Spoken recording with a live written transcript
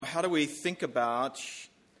how do we think about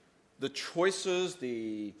the choices,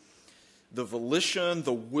 the volition,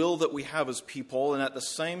 the will that we have as people, and at the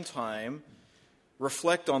same time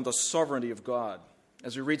reflect on the sovereignty of God.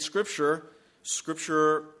 As we read Scripture,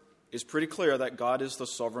 Scripture is pretty clear that God is the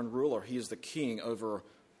sovereign ruler. He is the king over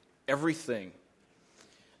everything,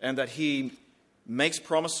 and that he makes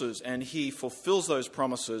promises and he fulfills those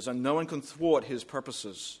promises, and no one can thwart his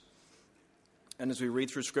purposes. And as we read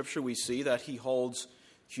through Scripture, we see that he holds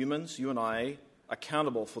humans, you and I,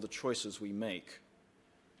 accountable for the choices we make.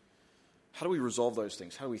 How do we resolve those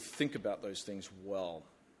things? How do we think about those things well?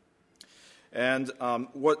 And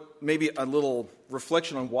what maybe a little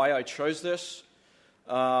reflection on why I chose this.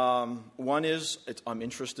 One is I'm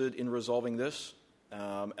interested in resolving this.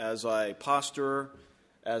 As I pastor,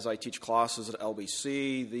 as I teach classes at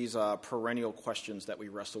LBC, these are perennial questions that we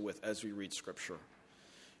wrestle with as we read Scripture.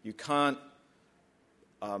 You can't,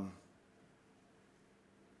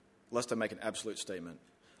 lest I make an absolute statement,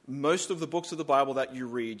 most of the books of the Bible that you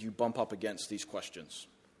read, you bump up against these questions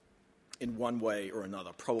in one way or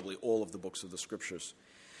another, probably all of the books of the Scriptures.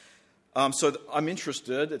 So I'm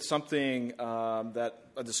interested. It's something a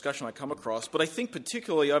discussion I come across, but I think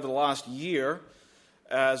particularly over the last year,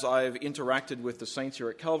 as I've interacted with the saints here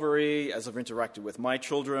at Calvary, as I've interacted with my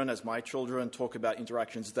children, as my children talk about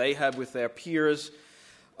interactions they have with their peers,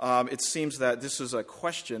 it seems that this is a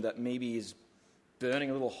question that maybe is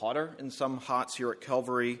burning a little hotter in some hearts here at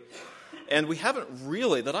Calvary. And we haven't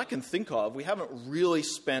really, that I can think of, we haven't really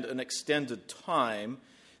spent an extended time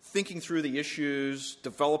thinking through the issues,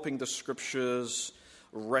 developing the Scriptures,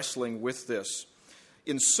 wrestling with this.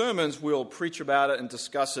 In sermons, we'll preach about it and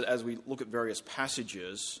discuss it as we look at various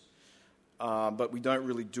passages, but we don't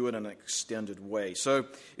really do it in an extended way. So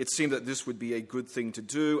it seemed that this would be a good thing to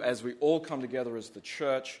do as we all come together as the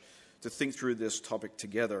church to think through this topic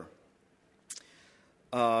together.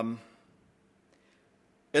 And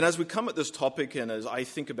as we come at this topic, and as I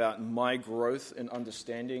think about my growth and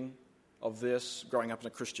understanding of this, growing up in a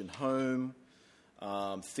Christian home,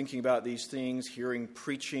 thinking about these things, hearing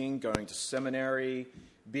preaching, going to seminary,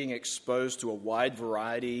 being exposed to a wide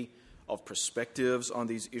variety of perspectives on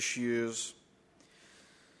these issues.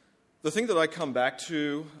 The thing that I come back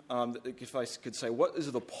to, if I could say, what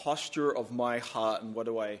is the posture of my heart, and what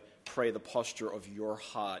do I pray the posture of your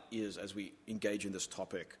heart is as we engage in this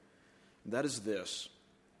topic? And that is this: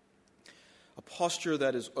 a posture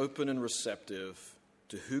that is open and receptive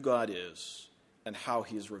to who God is and how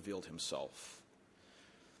he has revealed himself.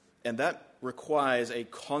 And that requires a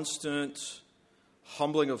constant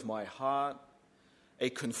humbling of my heart,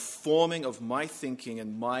 a conforming of my thinking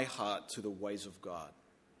and my heart to the ways of God.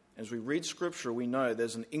 As we read Scripture, we know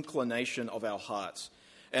there's an inclination of our hearts.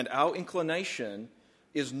 And our inclination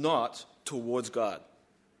is not towards God.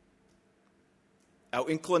 Our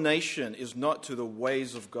inclination is not to the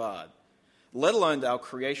ways of God, let alone our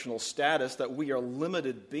creational status, that we are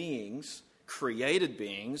limited beings, created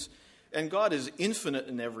beings, and God is infinite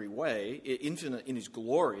in every way, infinite in his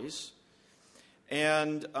glories,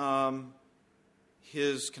 and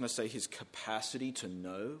his capacity to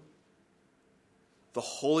know, the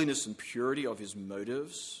holiness and purity of his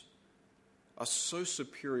motives are so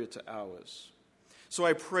superior to ours. So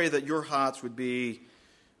I pray that your hearts would be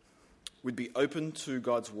open to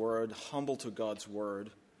God's word, humble to God's word,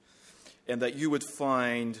 and that you would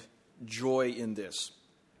find joy in this.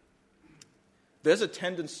 There's a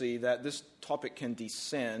tendency that this topic can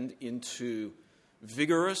descend into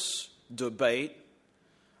vigorous debate.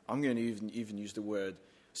 I'm going to even use the word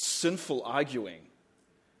sinful arguing.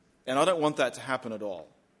 And I don't want that to happen at all.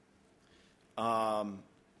 I'm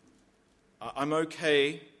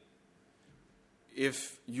okay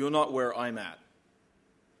if you're not where I'm at.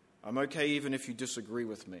 I'm okay even if you disagree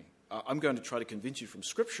with me. I'm going to try to convince you from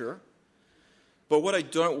Scripture. But what I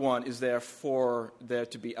don't want is for there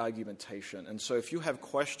to be argumentation. And so if you have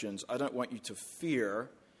questions, I don't want you to fear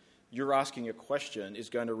you're asking a question is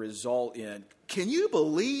going to result in, can you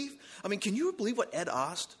believe what Ed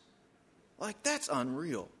asked? Like, that's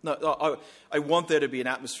unreal. No, I want there to be an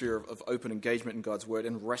atmosphere of open engagement in God's word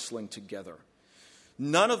and wrestling together.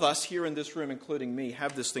 None of us here in this room, including me,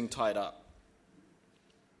 have this thing tied up.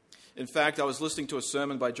 In fact, I was listening to a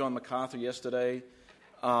sermon by John MacArthur yesterday.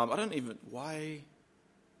 I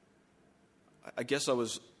guess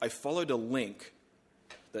I followed a link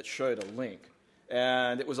that showed a link.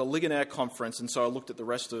 And it was a Ligonier conference, and so I looked at the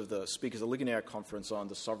rest of the speakers, a Ligonier conference on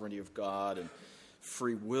the sovereignty of God and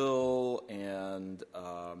free will and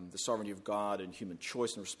the sovereignty of God and human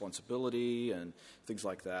choice and responsibility and things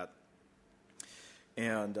like that.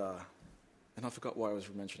 And I forgot why I was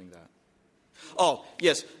mentioning that. Oh,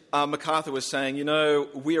 yes, MacArthur was saying,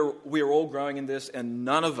 we are all growing in this, and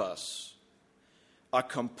none of us are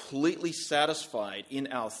completely satisfied in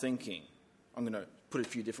our thinking. I'm going to put a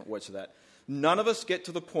few different words to that. None of us get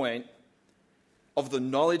to the point of the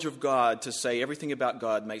knowledge of God to say everything about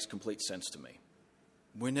God makes complete sense to me.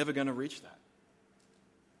 We're never going to reach that.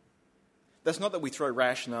 That's not that we throw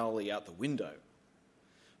rationality out the window,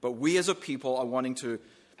 but we as a people are wanting to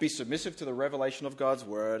be submissive to the revelation of God's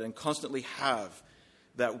word and constantly have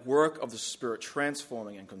that work of the Spirit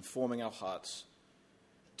transforming and conforming our hearts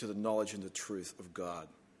to the knowledge and the truth of God.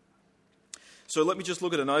 So let me just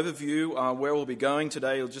look at an overview where we'll be going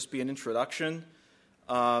today. It'll just be an introduction.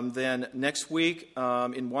 Then next week,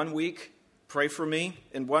 in 1 week, pray for me.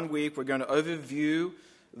 In 1 week, we're going to overview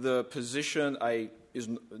the position is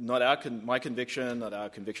not my conviction, not our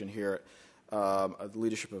conviction here at the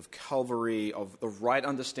leadership of Calvary, of the right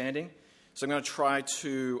understanding. So I'm going to try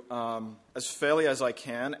to, as fairly as I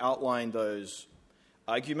can, outline those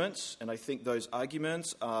arguments. And I think those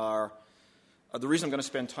arguments are, the reason I'm going to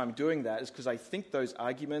spend time doing that is because I think those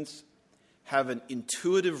arguments have an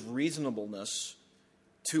intuitive reasonableness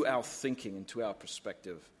to our thinking and to our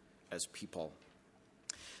perspective as people.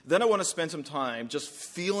 Then I want to spend some time just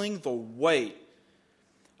feeling the weight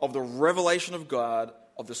of the revelation of God,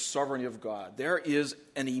 of the sovereignty of God. There is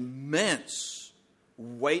an immense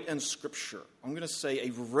weight in Scripture. I'm going to say a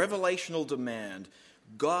revelational demand.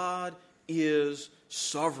 God is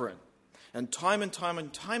sovereign. And time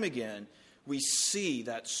again, we see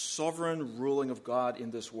that sovereign ruling of God in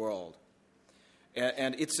this world.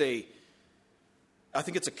 And I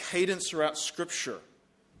think it's a cadence throughout Scripture.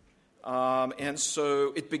 And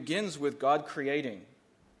so it begins with God creating.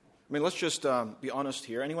 I mean, let's just be honest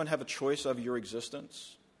here. Anyone have a choice of your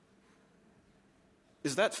existence?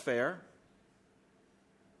 Is that fair?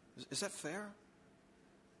 Is that fair?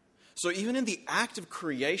 So even in the act of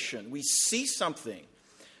creation, we see something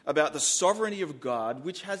about the sovereignty of God,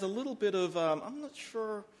 which has a little bit of, I'm not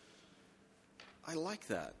sure I like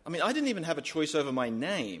that. I mean, I didn't even have a choice over my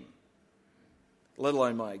name, let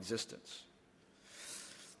alone my existence.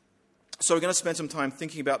 So we're going to spend some time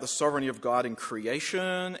thinking about the sovereignty of God in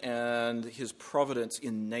creation and his providence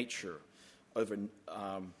in nature over, think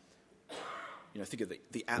of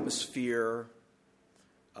the atmosphere,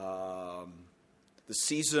 the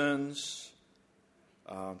seasons,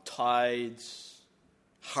 tides,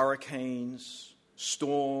 hurricanes,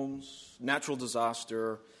 storms, natural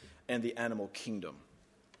disaster, and the animal kingdom.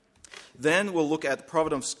 Then we'll look at the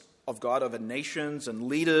providence of God over nations and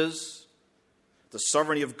leaders, the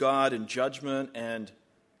sovereignty of God in judgment, and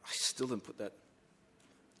I still didn't put that.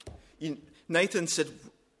 Nathan said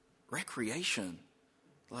recreation.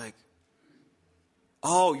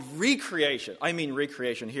 Recreation. I mean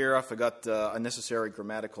recreation here. I forgot a necessary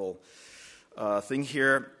grammatical thing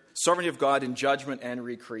here. Sovereignty of God in judgment and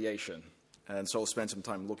recreation. And so we'll spend some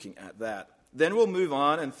time looking at that. Then we'll move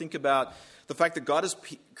on and think about the fact that God has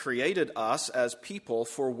created us as people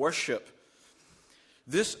for worship.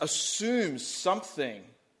 This assumes something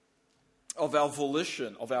of our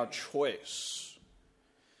volition, of our choice.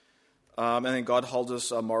 And then God holds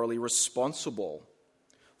us morally responsible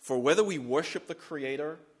for whether we worship the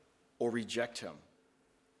Creator or reject Him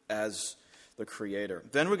as the Creator.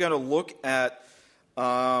 Then we're going to look at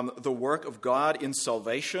the work of God in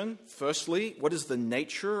salvation. Firstly, what is the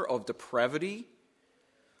nature of depravity?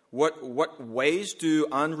 What ways do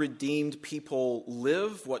unredeemed people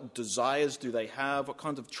live? What desires do they have? What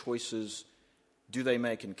kinds of choices do they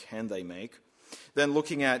make and can they make? Then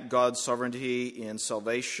looking at God's sovereignty in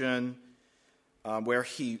salvation, where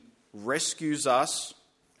He rescues us.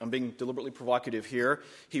 I'm being deliberately provocative here.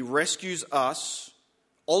 He rescues us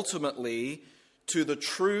ultimately to the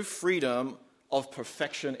true freedom of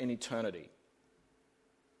perfection in eternity.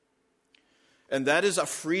 And that is a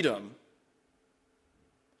freedom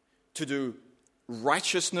to do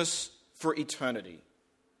righteousness for eternity.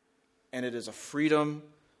 And it is a freedom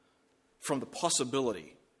from the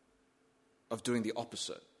possibility of doing the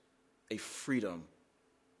opposite, a freedom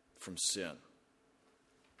from sin.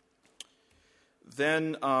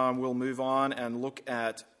 Then we'll move on and look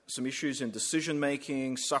at some issues in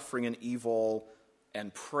decision-making, suffering and evil,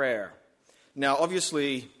 and prayer. Now,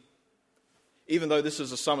 obviously, even though this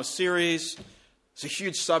is a summer series, it's a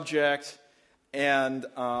huge subject, and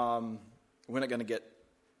we're not going to get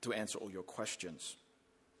to answer all your questions.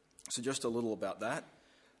 So just a little about that.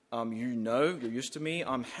 You're used to me.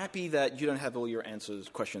 I'm happy that you don't have all your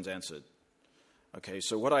questions answered. Okay,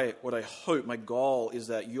 so what I hope, my goal is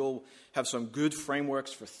that you'll have some good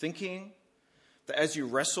frameworks for thinking, that as you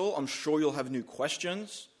wrestle, I'm sure you'll have new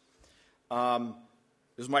questions.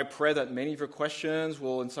 It is my prayer that many of your questions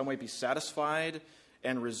will in some way be satisfied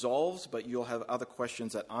and resolved, but you'll have other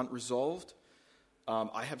questions that aren't resolved.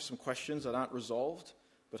 I have some questions that aren't resolved,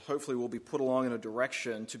 but hopefully we'll be put along in a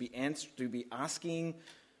direction to be asking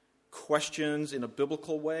questions in a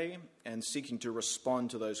biblical way and seeking to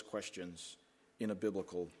respond to those questions in a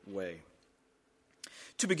biblical way.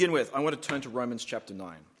 To begin with, I want to turn to Romans chapter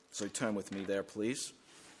 9. So turn with me there, please.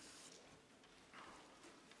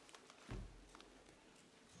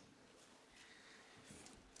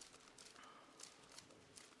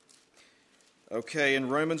 Okay, in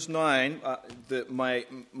Romans 9, my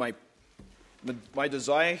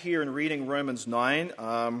desire here in reading Romans 9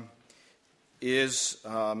 is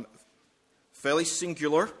fairly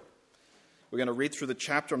singular. We're going to read through the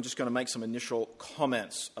chapter. I'm just going to make some initial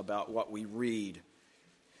comments about what we read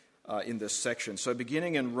in this section. So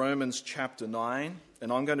beginning in Romans chapter 9,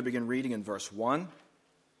 and I'm going to begin reading in verse 1.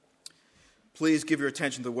 Please give your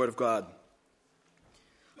attention to the Word of God.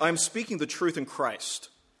 I am speaking the truth in Christ.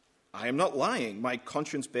 I am not lying. My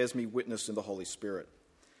conscience bears me witness in the Holy Spirit,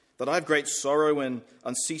 that I have great sorrow and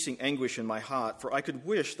unceasing anguish in my heart, for I could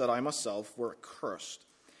wish that I myself were accursed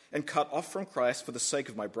and cut off from Christ for the sake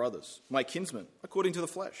of my brothers, my kinsmen, according to the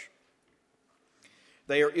flesh.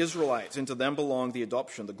 They are Israelites, and to them belong the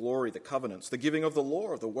adoption, the glory, the covenants, the giving of the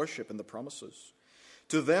law, the worship, and the promises.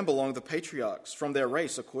 To them belong the patriarchs. From their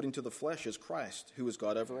race, according to the flesh, is Christ, who is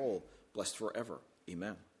God over all, blessed forever.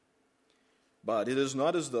 Amen. But it is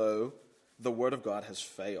not as though the word of God has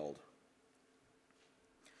failed.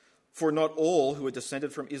 For not all who are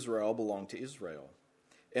descended from Israel belong to Israel,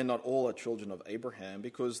 and not all are children of Abraham,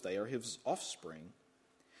 because they are his offspring.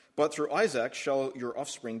 But through Isaac shall your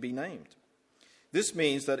offspring be named. This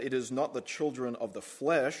means that it is not the children of the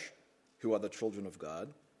flesh who are the children of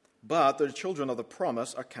God, but the children of the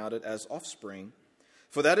promise are counted as offspring.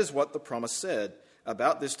 For that is what the promise said,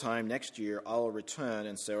 about this time next year I will return,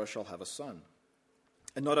 and Sarah shall have a son.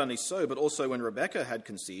 And not only so, but also when Rebekah had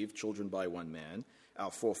conceived children by one man,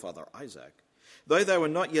 our forefather Isaac, though they were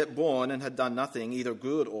not yet born and had done nothing, either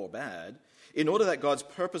good or bad, in order that God's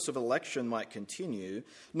purpose of election might continue,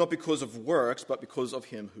 not because of works, but because of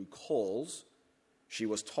him who calls, she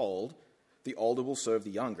was told, the older will serve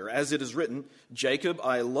the younger. As it is written, Jacob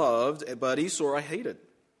I loved, but Esau I hated.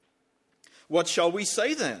 What shall we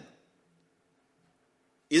say then?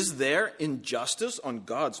 Is there injustice on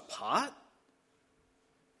God's part?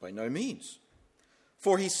 By no means.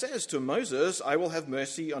 For he says to Moses, I will have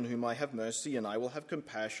mercy on whom I have mercy, and I will have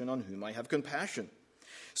compassion on whom I have compassion.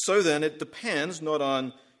 So then it depends not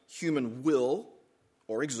on human will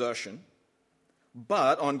or exertion,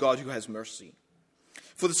 but on God who has mercy.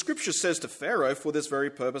 For the scripture says to Pharaoh, for this very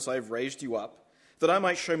purpose I have raised you up, that I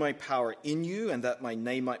might show my power in you, and that my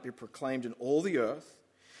name might be proclaimed in all the earth.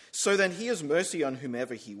 So then he has mercy on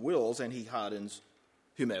whomever he wills, and he hardens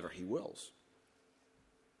whomever he wills.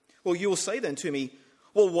 Well, you will say then to me,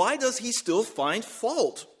 well, why does he still find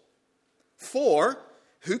fault? For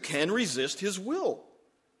who can resist his will?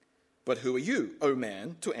 But who are you, O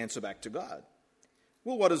man, to answer back to God?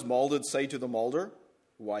 Will what is molded say to the molder,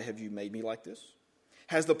 why have you made me like this?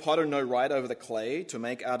 Has the potter no right over the clay to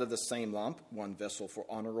make out of the same lump one vessel for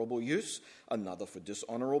honorable use, another for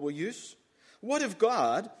dishonorable use? What if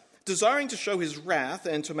God, desiring to show his wrath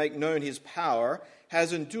and to make known his power,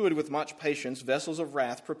 has endured with much patience vessels of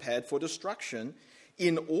wrath prepared for destruction,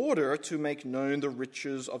 in order to make known the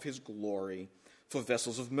riches of his glory for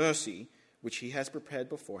vessels of mercy, which he has prepared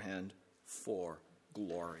beforehand for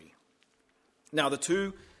glory. Now, the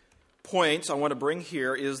 2 points I want to bring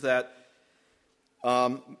here is that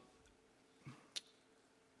Paul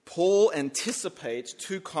anticipates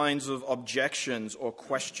 2 kinds of objections or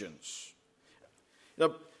questions.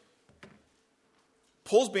 Now,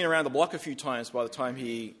 Paul's been around the block a few times by the time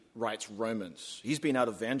he writes Romans. He's been out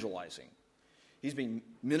evangelizing. He's been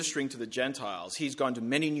ministering to the Gentiles. He's gone to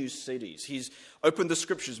many new cities. He's opened the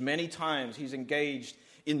scriptures many times. He's engaged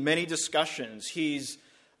in many discussions. He's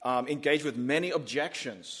engaged with many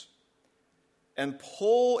objections. And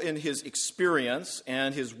Paul, in his experience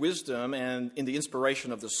and his wisdom and in the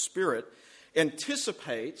inspiration of the Spirit,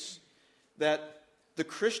 anticipates that the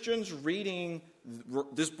Christians reading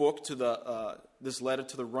this book to this letter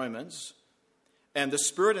to the Romans, and the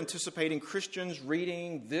Spirit anticipating Christians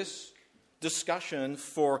reading this discussion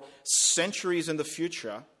for centuries in the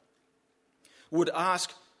future, would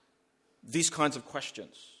ask these kinds of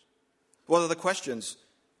questions. What are the questions?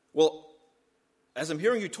 Well, as I'm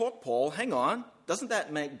hearing you talk, Paul, hang on, doesn't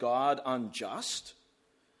that make God unjust?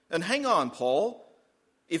 And hang on, Paul,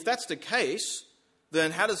 if that's the case, then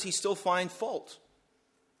how does he still find fault?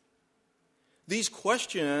 These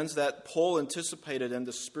questions that Paul anticipated and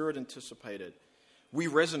the Spirit anticipated, we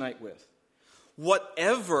resonate with.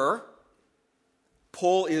 Whatever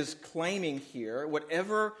Paul is claiming here,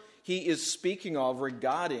 whatever he is speaking of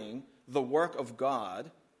regarding the work of God,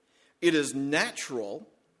 it is natural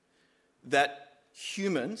that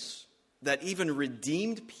humans, that even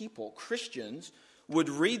redeemed people, Christians, would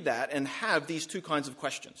read that and have these two kinds of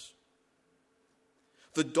questions.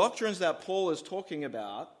 The doctrines that Paul is talking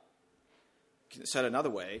about, said another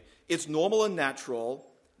way, it's normal and natural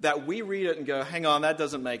that we read it and go, hang on, that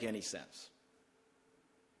doesn't make any sense.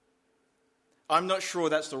 I'm not sure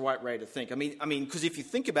that's the right way to think. I mean, because if you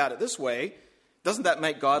think about it this way, doesn't that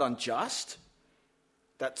make God unjust?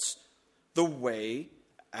 That's the way,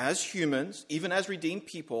 as humans, even as redeemed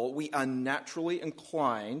people, we are naturally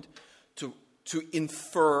inclined to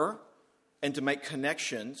infer and to make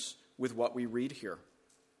connections with what we read here.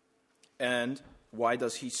 And why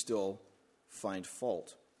does he still find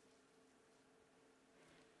fault?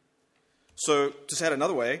 So, to say it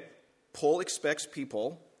another way, Paul expects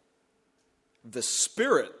people, the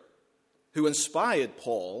Spirit who inspired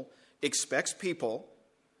Paul expects people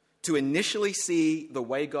to initially see the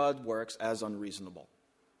way God works as unreasonable.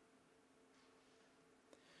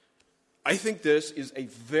 I think this is a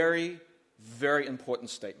very, very important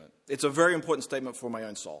statement. It's a very important statement for my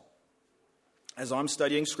own soul. As I'm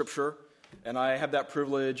studying Scripture, and I have that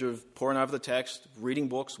privilege of poring over the text, reading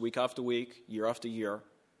books week after week, year after year,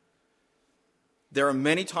 there are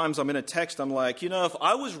many times I'm in a text, I'm like, if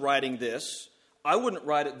I was writing this, I wouldn't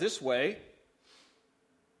write it this way.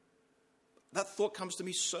 That thought comes to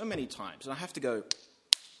me so many times, and I have to go,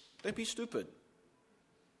 don't be stupid.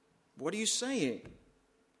 What are you saying?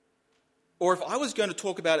 Or if I was going to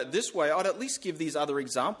talk about it this way, I'd at least give these other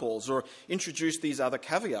examples or introduce these other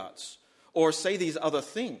caveats or say these other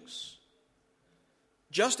things.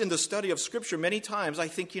 Just in the study of Scripture, many times I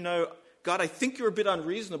think, God, I think you're a bit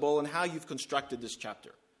unreasonable in how you've constructed this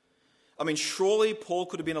chapter. I mean, surely Paul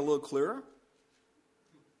could have been a little clearer.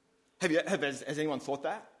 Has anyone thought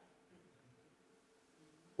that?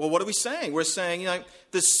 Well, what are we saying? We're saying,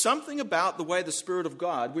 there's something about the way the Spirit of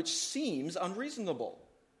God which seems unreasonable,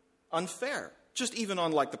 unfair, just even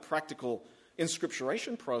on the practical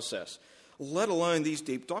inscripturation process, let alone these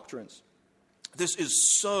deep doctrines. This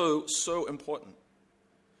is so, so important.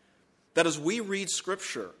 That as we read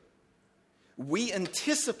Scripture, we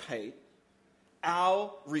anticipate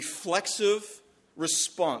our reflexive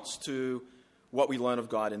response to what we learn of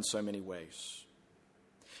God in so many ways.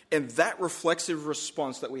 And that reflexive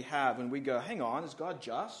response that we have when we go, hang on, is God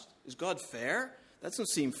just? Is God fair? That doesn't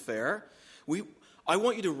seem fair. I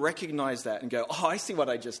want you to recognize that and go, oh, I see what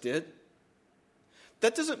I just did.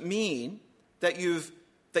 That doesn't mean that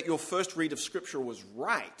your first read of Scripture was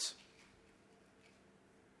right.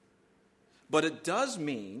 But it does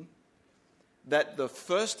mean that the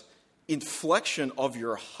first inflection of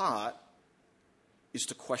your heart is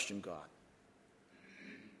to question God.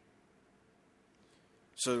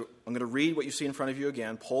 So I'm going to read what you see in front of you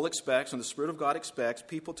again. Paul expects, and the Spirit of God expects,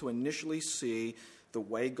 people to initially see the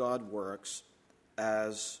way God works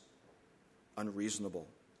as unreasonable.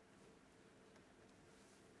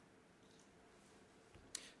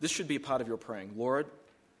 This should be a part of your praying. Lord,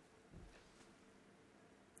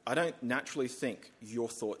 I don't naturally think your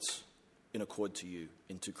thoughts in accord to you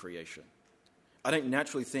into creation. I don't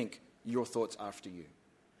naturally think your thoughts after you.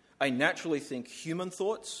 I naturally think human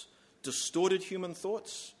thoughts, distorted human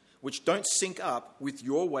thoughts, which don't sync up with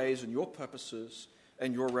your ways and your purposes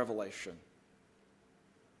and your revelation.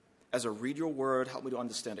 As I read your word, help me to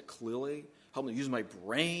understand it clearly. Help me to use my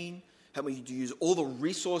brain. Help me to use all the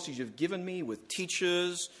resources you've given me with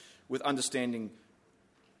teachers, with understanding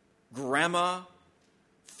grammar,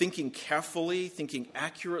 thinking carefully, thinking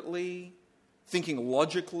accurately, thinking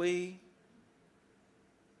logically,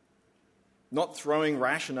 not throwing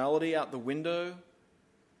rationality out the window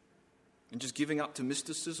and just giving up to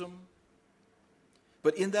mysticism.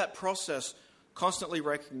 But in that process, constantly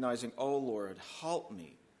recognizing, oh Lord, help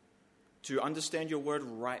me to understand your word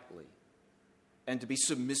rightly and to be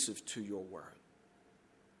submissive to your word.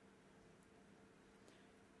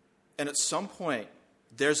 And at some point,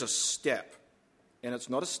 there's a step, and it's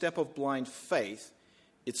not a step of blind faith,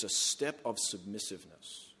 it's a step of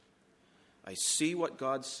submissiveness. I see what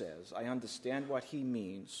God says, I understand what he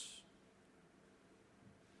means.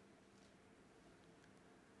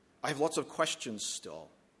 I have lots of questions still,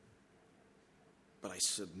 but I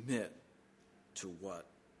submit to what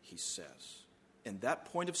he says. And that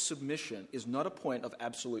point of submission is not a point of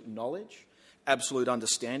absolute knowledge, absolute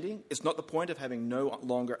understanding. It's not the point of no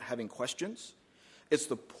longer having questions. It's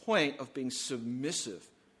the point of being submissive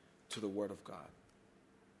to the Word of God.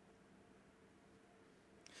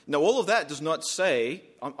 Now, all of that does not say,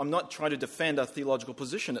 I'm not trying to defend our theological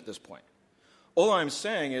position at this point. All I'm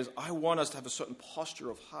saying is I want us to have a certain posture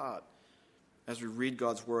of heart as we read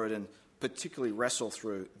God's Word and particularly wrestle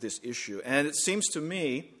through this issue. And it seems to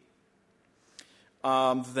me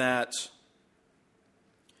that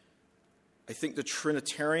I think the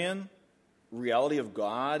Trinitarian reality of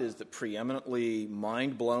God is the preeminently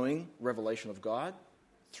mind-blowing revelation of God,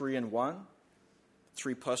 3 in 1,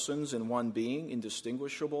 3 persons in one being,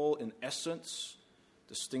 indistinguishable in essence,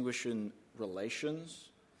 distinguished in relations.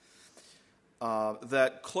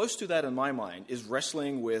 That close to that in my mind is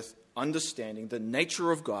wrestling with understanding the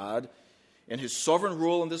nature of God and his sovereign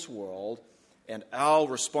rule in this world and our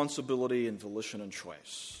responsibility in volition and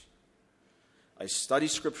choice. I study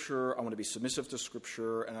Scripture, I want to be submissive to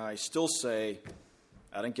Scripture, and I still say,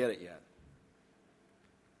 I don't get it yet.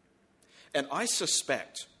 And I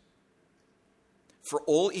suspect for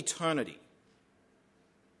all eternity,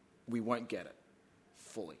 we won't get it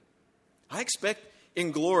fully. I expect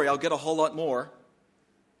in glory I'll get a whole lot more.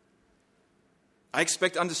 I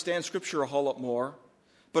expect to understand Scripture a whole lot more,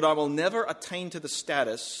 but I will never attain to the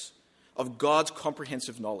status of God's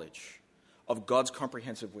comprehensive knowledge, of God's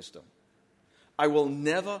comprehensive wisdom. I will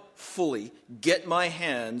never fully get my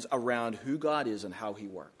hands around who God is and how he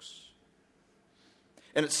works.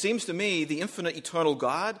 And it seems to me, the infinite eternal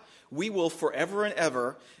God, we will forever and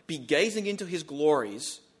ever be gazing into his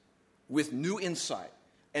glories with new insight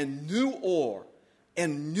and new awe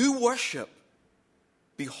and new worship,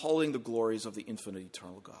 beholding the glories of the infinite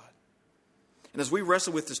eternal God. And as we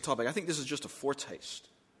wrestle with this topic, I think this is just a foretaste,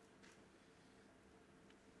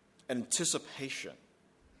 an anticipation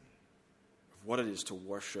of what it is to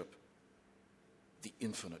worship the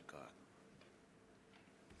infinite God.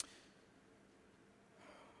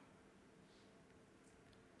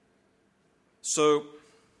 So,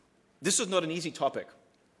 this is not an easy topic.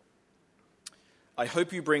 I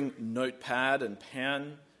hope you bring notepad and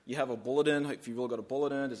pen. You have a bulletin. If you've all got a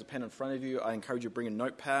bulletin, there's a pen in front of you. I encourage you to bring a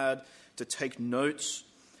notepad to take notes.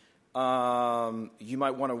 You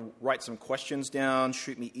might want to write some questions down,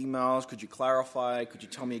 shoot me emails. Could you clarify? Could you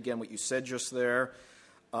tell me again what you said just there?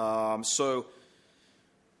 So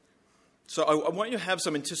I want you to have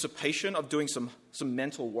some anticipation of doing some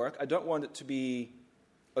mental work. I don't want it to be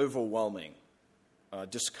overwhelming,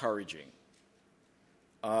 discouraging.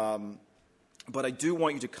 But I do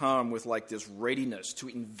want you to come with like this readiness to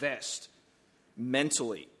invest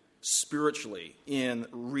mentally, spiritually in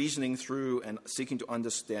reasoning through and seeking to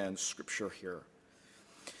understand Scripture here.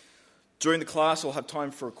 During the class, I'll have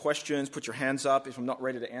time for questions. Put your hands up. If I'm not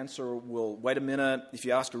ready to answer, we'll wait a minute. If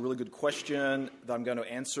you ask a really good question that I'm going to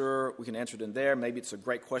answer, we can answer it in there. Maybe it's a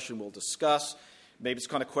great question we'll discuss. Maybe it's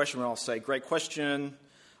the kind of question where I'll say, great question.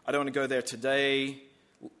 I don't want to go there today.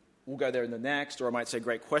 We'll go there in the next. Or I might say,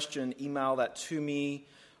 great question. Email that to me.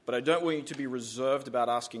 But I don't want you to be reserved about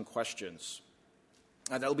asking questions.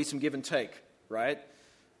 There'll be some give and take, right?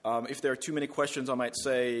 If there are too many questions, I might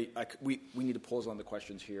say, we need to pause on the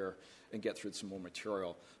questions here and get through some more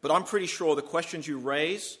material. But I'm pretty sure the questions you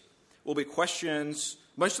raise will be questions,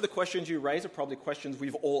 most of the questions you raise are probably questions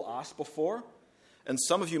we've all asked before. And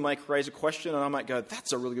some of you might raise a question and I might go,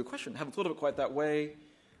 that's a really good question. Haven't thought of it quite that way.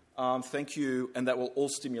 Thank you. And that will all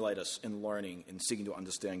stimulate us in learning and seeking to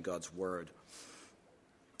understand God's Word.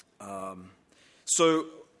 So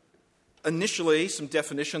initially, some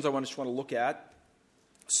definitions I just want to look at.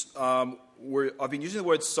 I've been using the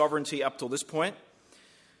word sovereignty up till this point.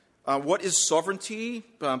 What is sovereignty?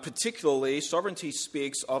 Particularly, sovereignty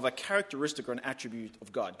speaks of a characteristic or an attribute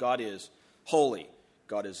of God. God is holy.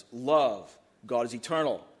 God is love. God is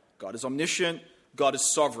eternal. God is omniscient. God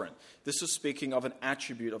is sovereign. This is speaking of an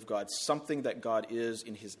attribute of God, something that God is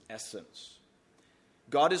in his essence.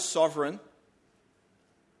 God is sovereign,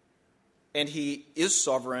 and he is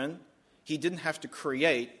sovereign. He didn't have to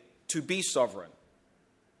create to be sovereign.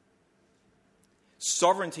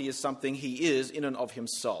 Sovereignty is something he is in and of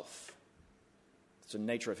himself. It's the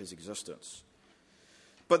nature of his existence.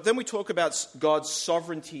 But then we talk about God's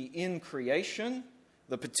sovereignty in creation.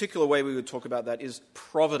 The particular way we would talk about that is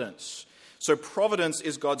providence. So providence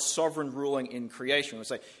is God's sovereign ruling in creation. We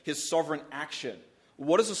say his sovereign action.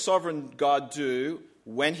 What does a sovereign God do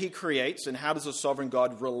when he creates, and how does a sovereign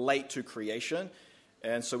God relate to creation?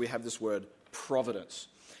 And so we have this word providence.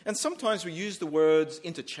 And sometimes we use the words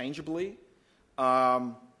interchangeably,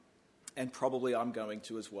 and probably I'm going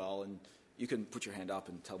to as well, and you can put your hand up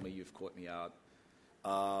and tell me you've caught me out.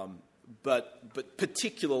 But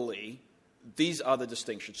particularly, these are the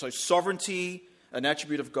distinctions. So sovereignty, an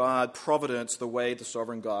attribute of God, providence, the way the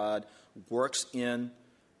sovereign God works in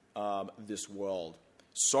this world,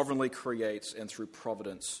 sovereignly creates and through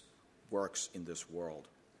providence works in this world.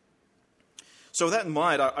 So with that in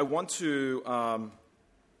mind, I want to...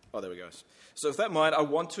 there we go. So with that in mind, I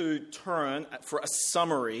want to turn for a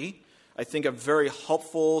summary, I think a very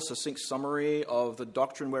helpful, succinct summary of the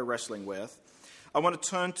doctrine we're wrestling with. I want to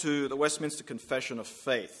turn to the Westminster Confession of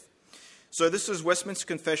Faith. So this is Westminster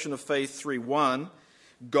Confession of Faith 3.1,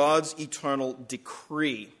 God's eternal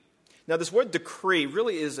decree. Now this word decree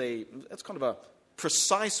really is that's kind of a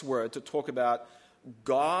precise word to talk about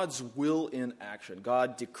God's will in action.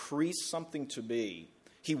 God decrees something to be.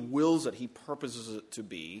 He wills it, he purposes it to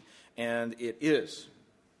be, and it is.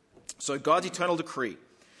 So God's eternal decree.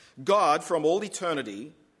 God, from all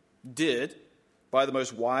eternity, did, by the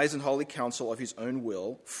most wise and holy counsel of his own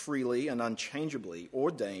will, freely and unchangeably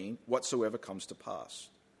ordain whatsoever comes to pass.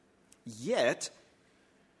 Yet,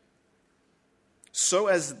 so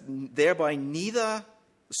as thereby neither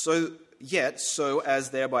is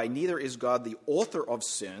God the author of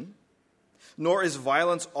sin, nor is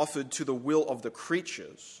violence offered to the will of the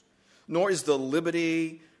creatures, nor is the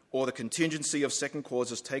liberty or the contingency of second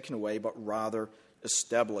causes taken away, but rather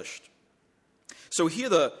established. So here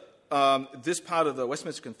this part of the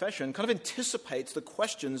Westminster Confession kind of anticipates the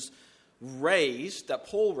questions raised that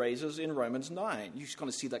Paul raises in Romans 9. You just kind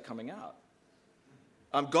of see that coming out.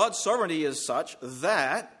 God's sovereignty is such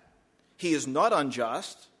that he is not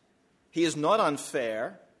unjust, he is not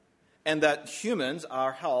unfair, and that humans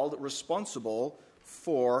are held responsible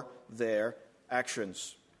for their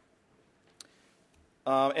actions.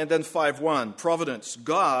 And then 5.1, providence.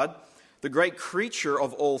 God, the great creature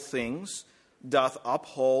of all things, doth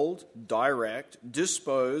uphold, direct,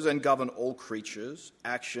 dispose, and govern all creatures,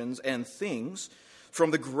 actions, and things,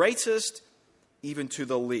 from the greatest even to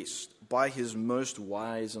the least, by his most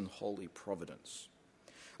wise and holy providence,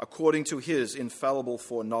 according to his infallible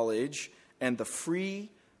foreknowledge and the free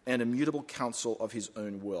and immutable counsel of his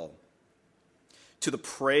own will, to the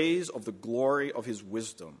praise of the glory of his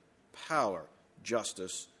wisdom, power,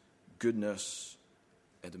 justice, goodness,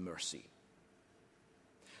 and mercy.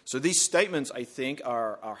 So these statements, I think,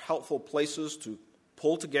 are helpful places to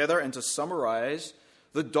pull together and to summarize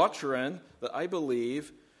the doctrine that I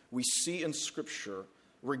believe we see in Scripture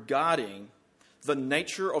regarding the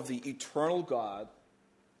nature of the eternal God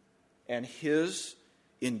and his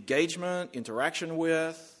engagement, interaction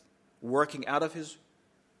with, working out of his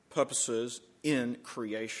purposes in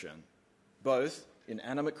creation, both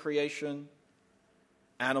inanimate creation,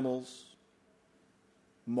 animals,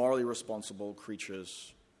 morally responsible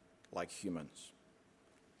creatures like humans.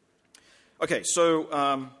 Okay,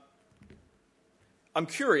 so I'm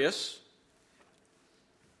curious,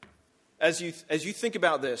 as you think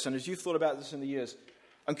about this and as you've thought about this in the years,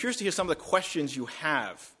 I'm curious to hear some of the questions you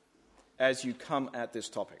have as you come at this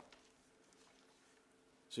topic.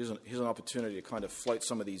 So here's an opportunity to kind of float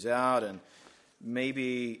some of these out, and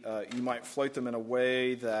maybe you might float them in a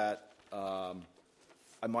way that I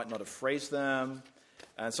might not have phrased them.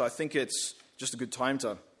 And so I think it's just a good time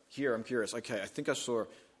to hear. I'm curious. Okay, I think I saw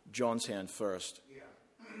John's hand first. Yeah.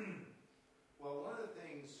 Well, one of the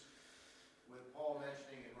things with Paul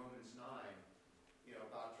mentioning in Romans 9,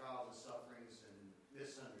 about trials and sufferings and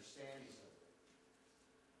misunderstandings of it.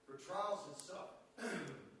 For trials and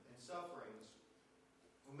sufferings,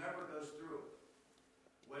 whomever goes through it,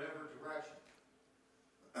 whatever direction,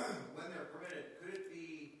 when they're permitted, could it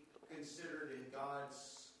be considered in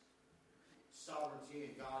God's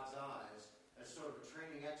sovereignty and God's eyes as sort of a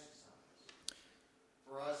training exercise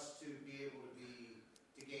for us to be able to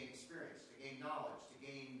gain experience, to gain knowledge, to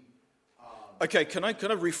gain... Okay, can I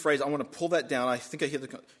rephrase? I want to pull that down. I think I hear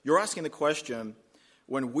you're asking the question,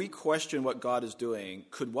 when we question what God is doing,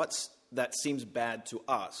 could that seems bad to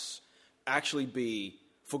us actually be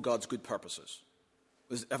for God's good purposes?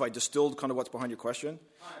 Have I distilled kind of what's behind your question?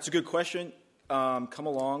 It's a good question. Come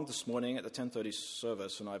along this morning at the 10:30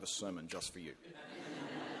 service, and I have a sermon just for you.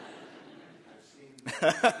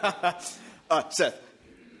 Seth.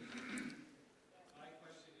 My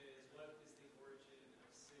question is, what is the origin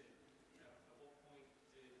of sin? At what point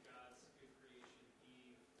did God's good creation,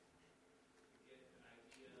 Eve, get an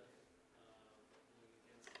idea of going against God?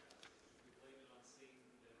 If we blame it on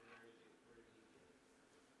Satan, then where did he get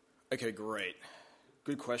it? Okay, great.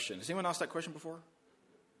 Good question. Has anyone asked that question before?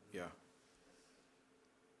 Yeah.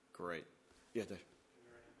 Great. Yeah, Dave.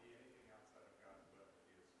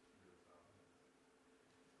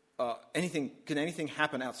 Can anything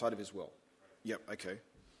happen outside of his will? Yep, okay.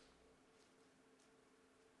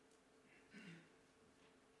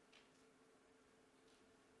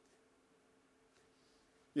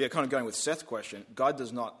 Yeah, kind of going with Seth's question. God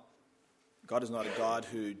does not God is not a God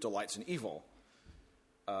who delights in evil.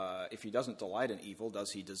 If he doesn't delight in evil,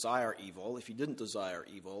 does he desire evil? If he didn't desire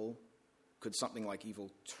evil, could something like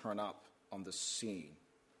evil turn up on the scene?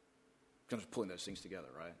 Kind of pulling those things together,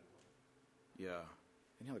 right? Yeah.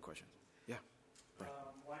 Any other questions? Yeah. Right.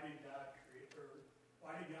 Why did God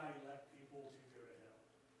elect people to go to hell?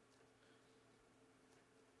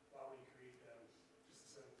 Why would he create them just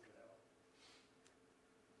to send them to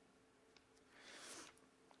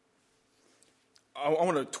hell? I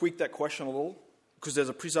want to tweak that question a little because there's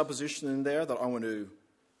a presupposition in there that I want to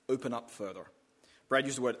open up further. Brad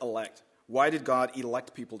used the word elect. Why did God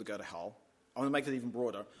elect people to go to hell? I want to make that even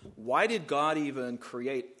broader. Why did God even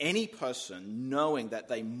create any person knowing that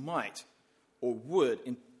they might or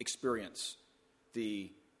would experience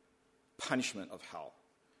the punishment of hell?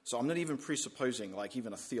 So I'm not even presupposing like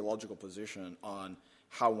even a theological position on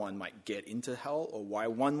how one might get into hell or why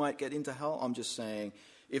one might get into hell. I'm just saying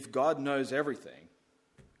if God knows everything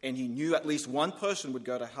and he knew at least one person would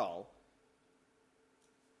go to hell,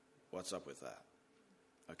 what's up with that?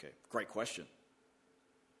 Okay, great question.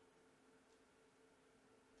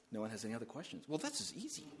 No one has any other questions? Well, that's as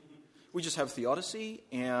easy. We just have theodicy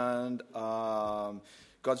and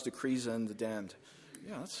God's decrees and the damned.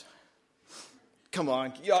 Yeah, that's... Come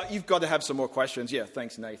on. Yeah, you've got to have some more questions. Yeah,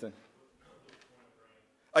 thanks, Nathan.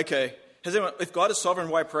 Okay. Has anyone... If God is sovereign,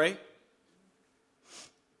 why pray?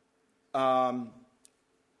 That's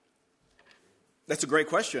a great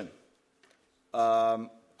question. I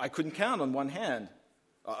couldn't count on one hand.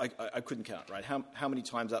 I couldn't count, right? How many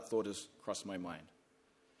times that thought has crossed my mind?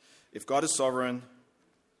 If God is sovereign,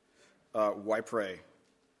 why pray?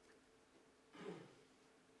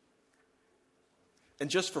 And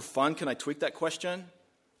just for fun, can I tweak that question?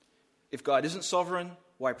 If God isn't sovereign,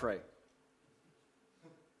 why pray?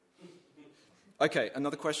 Okay,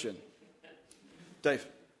 another question. Dave.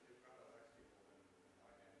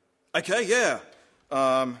 Okay, yeah.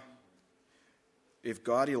 If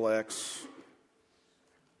God elects,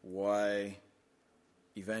 why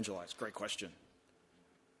evangelize? Great question.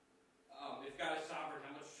 If God is sovereign,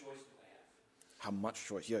 how much choice do they have? How much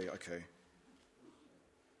choice? Yeah, okay.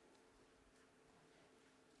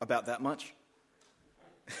 About that much?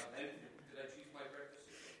 Did I choose my breakfast?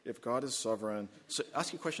 If God is sovereign... So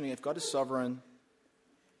ask your question again. If God is sovereign,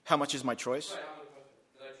 how much is my choice? Right,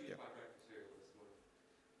 did I choose my breakfast cereal this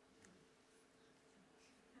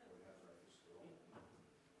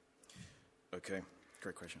morning? Okay,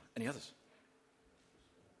 great question. Any others?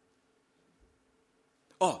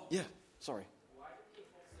 Oh, yeah, sorry. Why do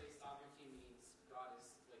people say sovereignty means God is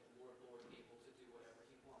like Lord, able to do whatever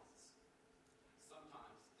he wants?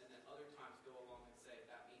 Sometimes, and then other times go along and say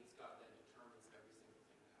that means God then determines every single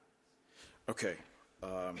thing that happens. Okay.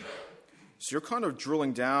 So you're kind of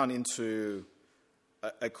drilling down into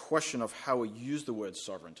a question of how we use the word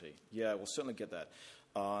sovereignty. Yeah, we'll certainly get that.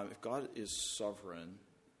 If God is sovereign...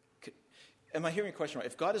 Am I hearing a question right?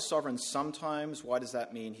 If God is sovereign sometimes, why does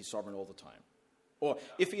that mean he's sovereign all the time? Or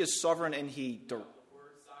if he is sovereign and he... The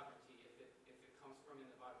word sovereignty, if it comes from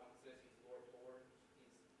in the Bible and says he's Lord,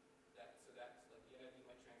 he's that, so that's like the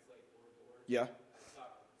NIV might translate Lord, Yeah. as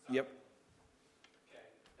sovereign. Yep. Okay,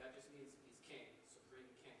 that just means he's king,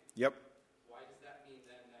 supreme king. Yep. Why does that mean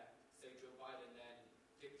then that, say, Joe Biden then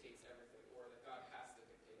dictates everything, or that God has to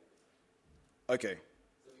dictate everything? Okay.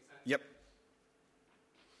 Does that make sense? Yep.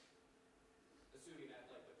 Assuming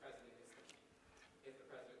that, like, the president is the king. If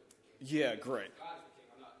the president was the king. Yeah, great. God is the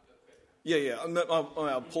king. I'm not equipping.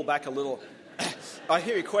 Yeah. I'll pull back a little. I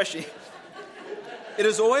hear your question. It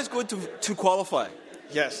is always good to qualify.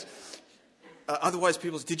 Yes. Otherwise,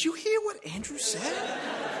 people say, did you hear what Andrew said?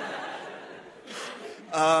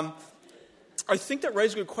 I think that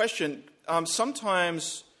raises a good question.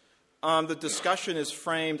 Sometimes the discussion is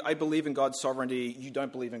framed, I believe in God's sovereignty, you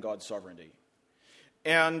don't believe in God's sovereignty.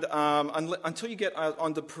 And until you get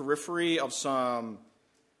on the periphery of some,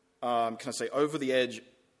 over-the-edge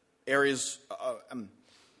areas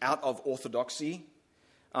out of orthodoxy,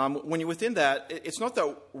 when you're within that, it's not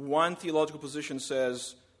that one theological position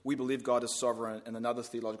says we believe God is sovereign and another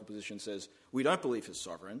theological position says we don't believe he's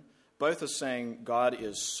sovereign. Both are saying God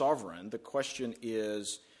is sovereign. The question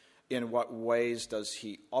is, in what ways does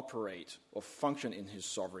he operate or function in his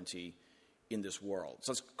sovereignty in this world?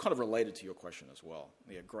 So it's kind of related to your question as well.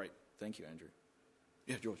 Yeah, great. Thank you, Andrew.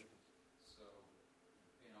 Yeah, George. So,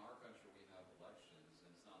 in our country, we have elections, and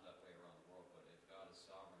it's not that way around the world, but if God is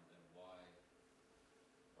sovereign, then why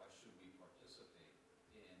should we participate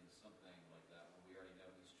in something like that when we already know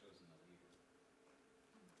he's chosen the leader?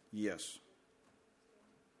 Yes.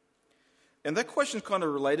 And that question is kind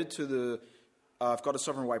of related to If God is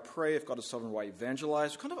sovereign, why pray? If God is sovereign, why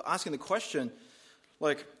evangelize? We're kind of asking the question,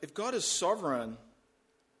 like, if God is sovereign,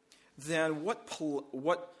 then we're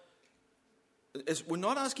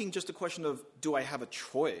not asking just a question of, do I have a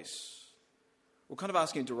choice? We're kind of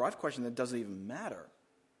asking a derived question that doesn't even matter.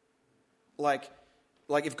 Like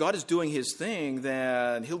if God is doing his thing,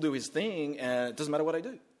 then he'll do his thing, and it doesn't matter what I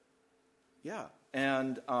do. Yeah.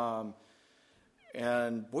 And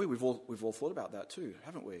boy, we've all thought about that too,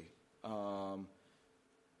 haven't we?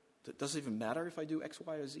 Does it even matter if I do X,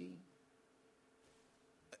 Y, or Z?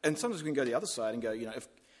 And sometimes we can go to the other side and go,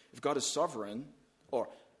 if God is sovereign, or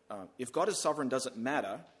if God is sovereign doesn't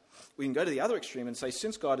matter, we can go to the other extreme and say,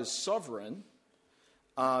 since God is sovereign,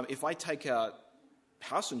 if I take out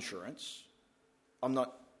house insurance, I'm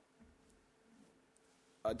not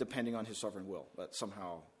depending on his sovereign will, but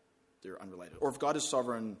somehow they're unrelated. Or if God is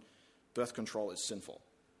sovereign, birth control is sinful,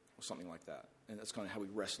 or something like that. And that's kind of how we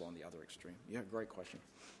wrestle on the other extreme. Yeah, great question.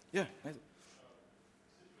 Yeah, Nathan.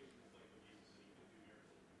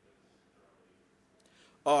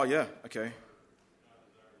 Oh, yeah, okay.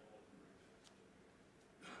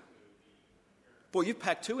 Boy, you've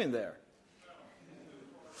packed two in there.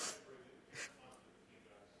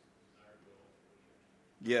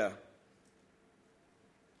 Yeah.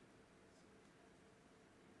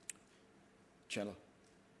 Chandler.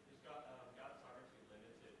 Is God's sovereignty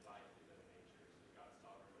limited by his own nature? Is God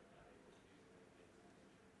sovereign but not able to do anything?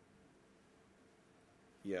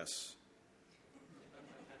 Yes.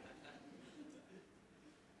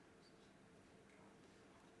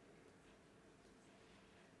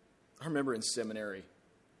 I remember in seminary,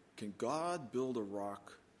 can God build a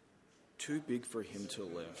rock too big for him to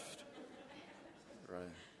lift?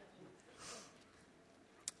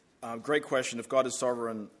 Right. Great question. If God is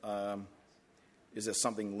sovereign, is there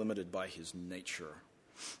something limited by his nature?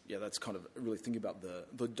 Yeah, that's kind of really thinking about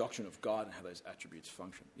the doctrine of God and how those attributes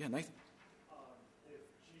function. Yeah, Nathan. If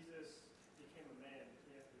Jesus became a man, did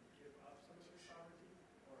he have to give up some of his sovereignty?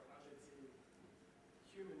 Or how did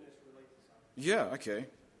humanness relate to sovereignty? Yeah, okay.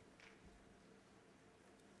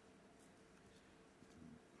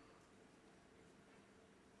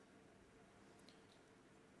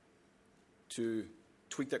 To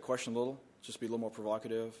tweak that question a little, just be a little more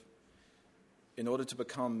provocative. In order to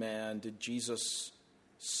become man, did Jesus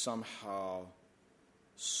somehow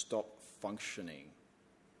stop functioning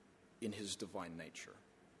in his divine nature?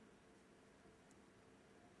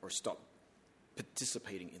 Or stop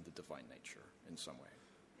participating in the divine nature in some way?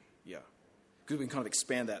 Yeah. Because we can kind of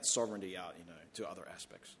expand that sovereignty out, to other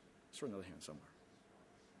aspects. Let's throw another hand somewhere.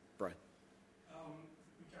 Brian.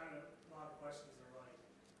 We kind of, a lot of questions are like,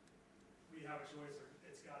 we have a choice, or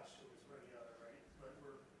it's God's choice, one or the other, right? But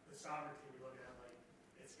the sovereignty we look at, like,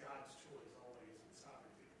 it's God's choice always, in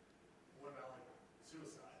sovereignty. What about, like,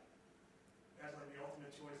 suicide? That's like the ultimate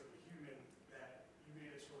choice of a human, that you made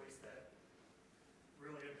a choice that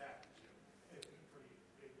really impacted you in a pretty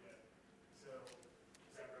big way. So,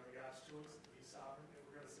 is that really God's choice to be sovereign? If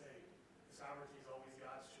we're going to say the sovereignty is always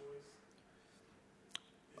God's choice,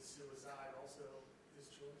 is suicide also his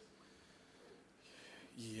choice?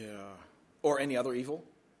 Yeah. Or any other evil?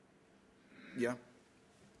 Yeah.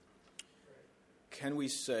 Can we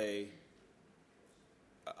say,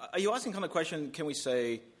 are you asking kind of question, can we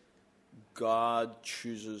say God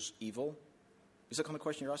chooses evil? Is that kind of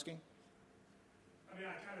question you're asking? I mean,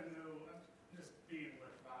 I kind of know, I'm just being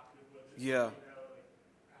provocative with it. Yeah. I don't know,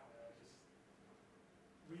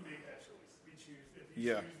 we make that choice. We choose, if you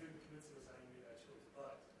Yeah. choose to commit suicide, you make that choice.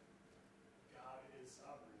 But God is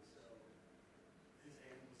sovereign, so his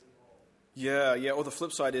hand was involved. Yeah. Or the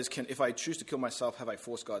flip side is, if I choose to kill myself, have I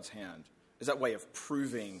forced God's hand? Is that way of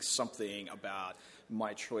proving something about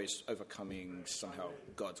my choice overcoming somehow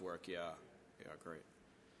God's work? Yeah, great.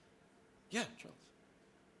 Yeah, Charles.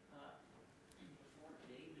 Before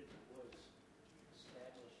David was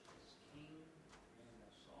established as king and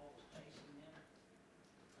Saul was chasing him,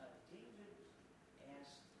 David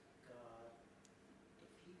asked God if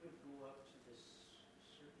he would go up to this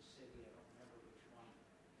certain city, I don't remember which one,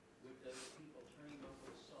 would those people turn him over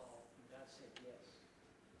to Saul, and God said yes.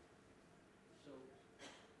 So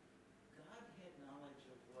God had knowledge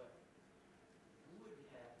of what would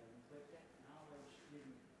happen, but that knowledge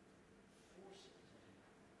didn't force it to him.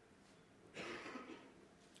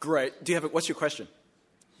 Great. Do you have what's your question?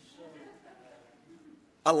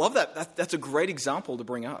 I love that. That's a great example to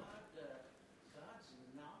bring up. God's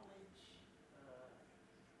knowledge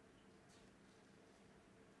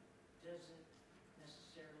doesn't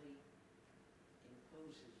necessarily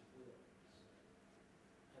impose his will.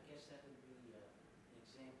 I guess that would be an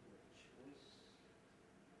example of choice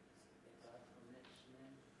that God permits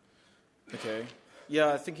men. Okay.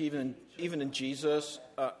 Yeah, I think even in Jesus,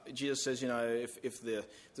 Jesus says, if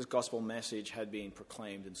this gospel message had been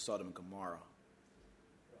proclaimed in Sodom and Gomorrah,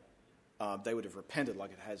 they would have repented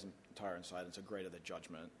like it has in Tyre and Sidon, so greater their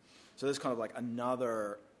judgment. So there's kind of like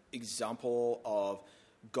another example of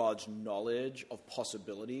God's knowledge of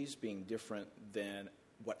possibilities being different than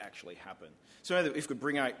what actually happened. So if we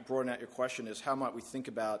broaden out your question, is how might we think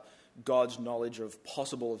about God's knowledge of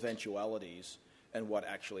possible eventualities and what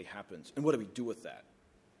actually happens? And what do we do with that?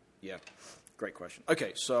 Yeah, great question.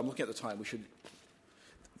 Okay, so I'm looking at the time. We should...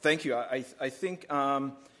 Thank you. I think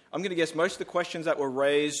I'm going to guess most of the questions that were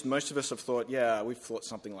raised, most of us have thought, yeah, we've thought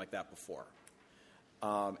something like that before.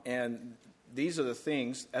 And these are the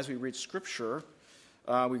things, as we read Scripture,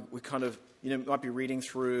 we kind of, might be reading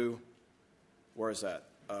through, where is that?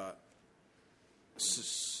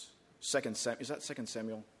 Second Samuel. Is that 2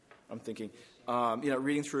 Samuel? I'm thinking.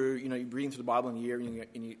 Reading through the Bible in a year,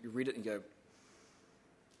 and you read it and you go,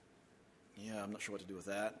 yeah, I'm not sure what to do with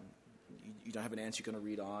that. You don't have an answer you're going to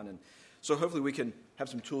read on. And so hopefully we can have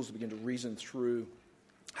some tools to begin to reason through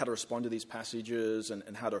how to respond to these passages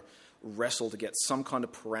and how to wrestle to get some kind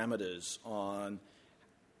of parameters on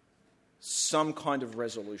some kind of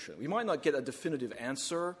resolution. We might not get a definitive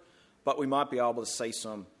answer, but we might be able to say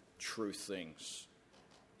some true things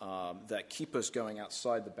that keep us going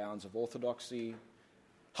outside the bounds of orthodoxy,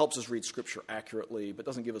 helps us read Scripture accurately, but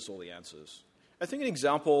doesn't give us all the answers. I think an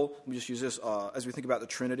example, let me just use this, as we think about the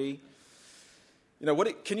Trinity.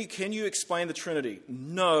 Can you explain the Trinity?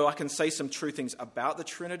 No, I can say some true things about the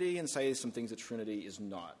Trinity and say some things the Trinity is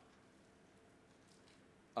not.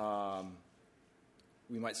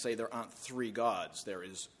 We might say there aren't three gods. There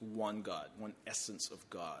is one God, one essence of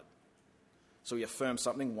God. So we affirm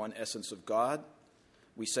something, one essence of God.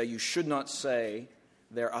 We say you should not say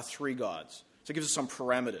there are three gods. So it gives us some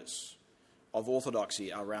parameters of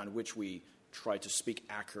orthodoxy around which we try to speak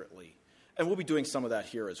accurately. And we'll be doing some of that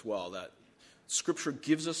here as well, that Scripture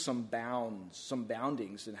gives us some bounds, some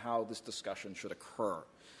boundings in how this discussion should occur.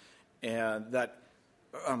 And that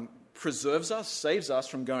preserves us, saves us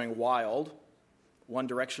from going wild, one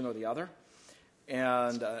direction or the other.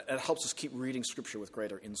 And it helps us keep reading Scripture with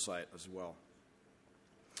greater insight as well.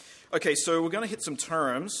 Okay, so we're going to hit some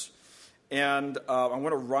terms. And I'm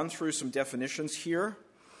going to run through some definitions here.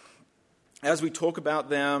 As we talk about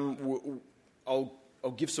them, I'll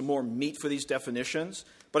give some more meat for these definitions.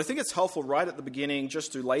 But I think it's helpful right at the beginning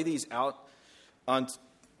just to lay these out and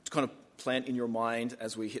to kind of plant in your mind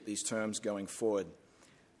as we hit these terms going forward.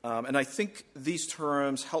 And I think these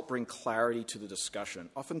terms help bring clarity to the discussion.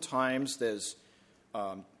 Oftentimes there's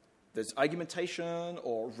argumentation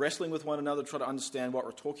or wrestling with one another to try to understand what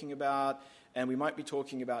we're talking about, and we might be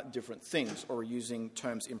talking about different things or using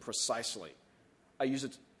terms imprecisely. I used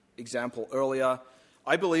an example earlier.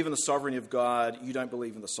 I believe in the sovereignty of God. You don't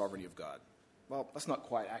believe in the sovereignty of God. Well, that's not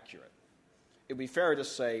quite accurate. It would be fairer to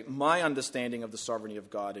say my understanding of the sovereignty of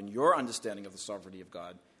God and your understanding of the sovereignty of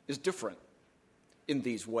God is different in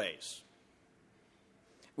these ways.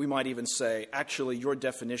 We might even say, actually, your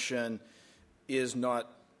definition is not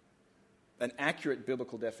an accurate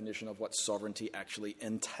biblical definition of what sovereignty actually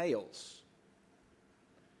entails.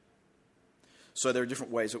 So there are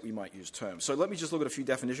different ways that we might use terms. So let me just look at a few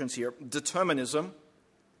definitions here. Determinism.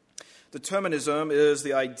 Determinism is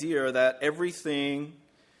the idea that everything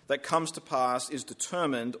that comes to pass is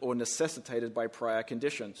determined or necessitated by prior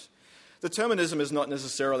conditions. Determinism is not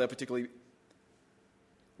necessarily a particularly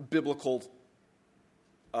biblical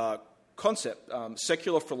concept.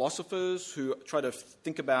 Secular philosophers who try to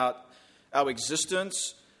think about our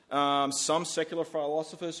existence, some secular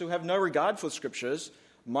philosophers who have no regard for the Scriptures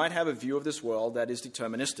might have a view of this world that is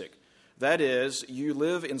deterministic. That is, you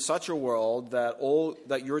live in such a world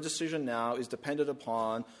that your decision now is dependent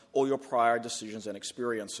upon all your prior decisions and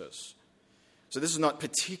experiences. So this is not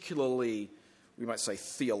particularly, we might say,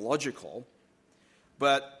 theological,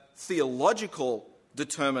 but theological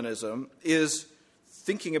determinism is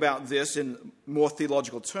thinking about this in more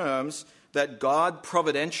theological terms, that God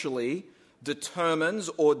providentially determines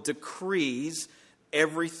or decrees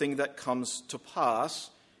everything that comes to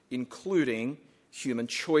pass, including human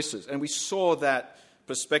choices. And we saw that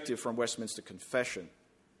perspective from Westminster Confession.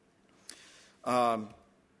 Then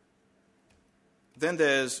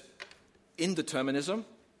there's indeterminism,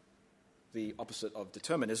 the opposite of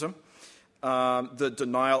determinism, the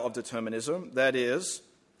denial of determinism. That is,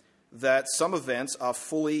 that some events are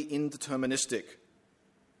fully indeterministic.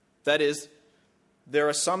 That is, there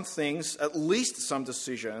are some things, at least some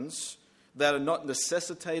decisions, that are not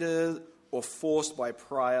necessitated or forced by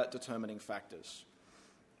prior determining factors.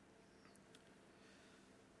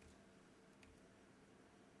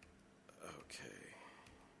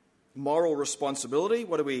 moral responsibility,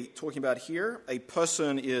 what are we talking about here? A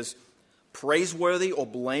person is praiseworthy or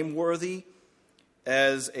blameworthy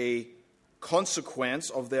as a consequence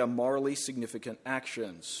of their morally significant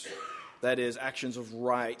actions. That is, actions of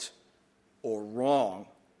right or wrong.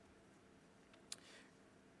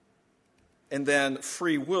 And then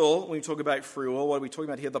free will, when we talk about free will, what are we talking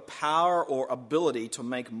about here? The power or ability to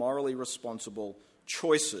make morally responsible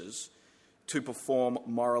choices, to perform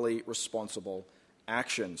morally responsible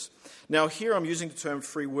actions. Now here I'm using the term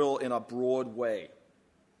free will in a broad way.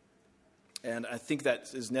 And I think that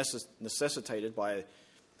is necessitated by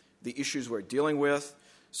the issues we're dealing with.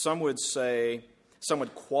 Some would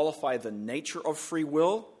qualify the nature of free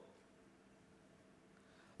will.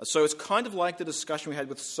 So it's kind of like the discussion we had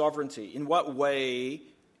with sovereignty. In what way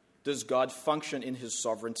does God function in his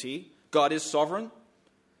sovereignty? God is sovereign.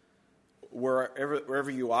 Wherever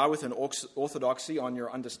you are within orthodoxy on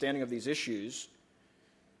your understanding of these issues,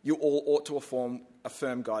 you all ought to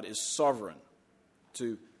affirm God is sovereign.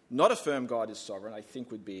 To not affirm God is sovereign, I think,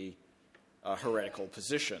 would be a heretical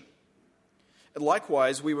position. And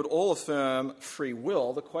likewise, we would all affirm free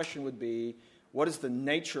will. The question would be, what is the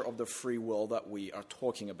nature of the free will that we are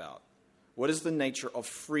talking about? What is the nature of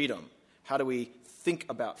freedom? How do we think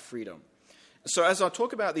about freedom? So as I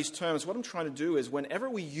talk about these terms, what I'm trying to do is whenever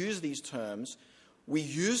we use these terms, we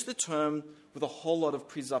use the term with a whole lot of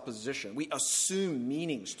presupposition. We assume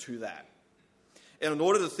meanings to that. And in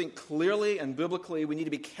order to think clearly and biblically, we need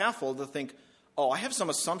to be careful to think, I have some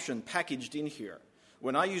assumption packaged in here.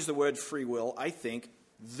 When I use the word free will, I think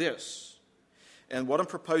this. And what I'm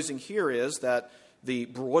proposing here is that the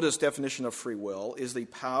broadest definition of free will is the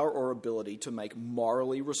power or ability to make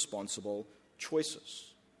morally responsible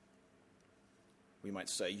choices. We might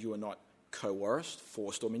say you are not coerced,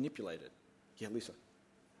 forced, or manipulated. Yeah, Lisa.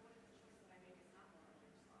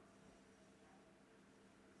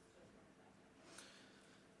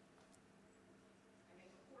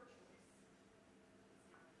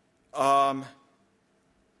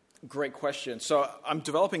 Great question. So I'm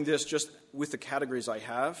developing this just with the categories I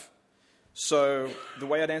have. So the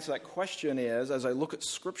way I'd answer that question is, as I look at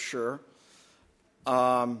Scripture,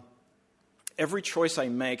 every choice I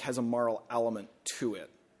make has a moral element to it.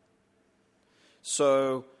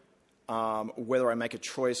 So whether I make a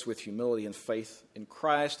choice with humility and faith in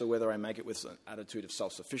Christ, or whether I make it with an attitude of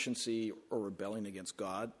self-sufficiency or rebellion against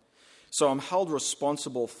God. So I'm held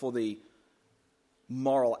responsible for the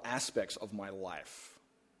moral aspects of my life.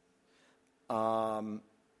 So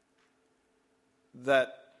the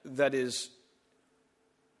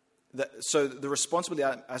responsibility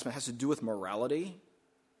aspect has to do with morality.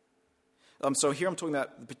 So here I'm talking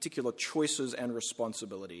about the particular choices and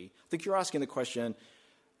responsibility. I think you're asking the question,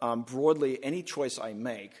 broadly, any choice I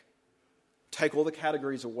make, take all the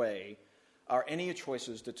categories away, are any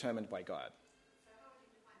choices determined by God? So how would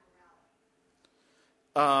you define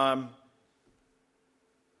morality?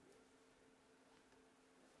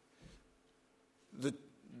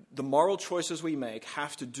 The moral choices we make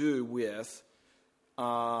have to do with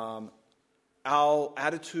our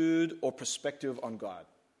attitude or perspective on God.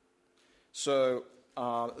 So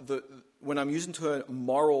when I'm using the term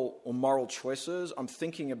moral choices, I'm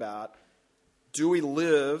thinking about, do we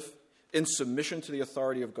live in submission to the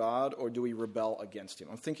authority of God, or do we rebel against him?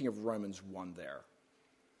 I'm thinking of Romans 1 there.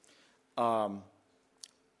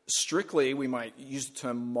 Strictly, we might use the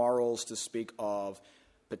term morals to speak of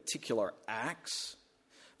particular acts.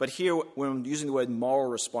 But here, when I'm using the word moral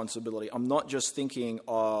responsibility, I'm not just thinking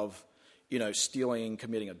of, stealing,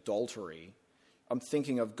 committing adultery. I'm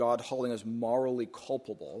thinking of God holding us morally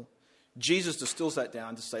culpable. Jesus distills that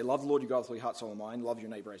down to say, love the Lord your God with all your heart, soul, and mind. Love your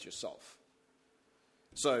neighbor as yourself.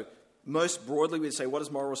 So, most broadly, we'd say, what is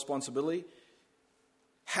moral responsibility?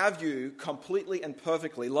 Have you completely and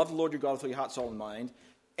perfectly loved the Lord your God with all your heart, soul, and mind,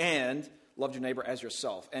 and loved your neighbor as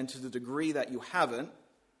yourself? And to the degree that you haven't,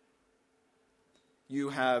 you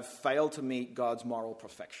have failed to meet God's moral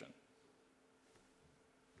perfection.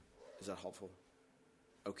 Is that helpful?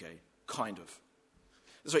 Okay, kind of.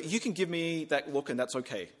 So you can give me that look, and that's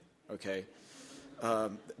okay. Okay,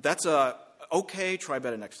 that's okay. Try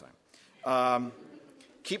better next time.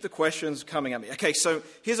 Keep the questions coming at me. Okay, so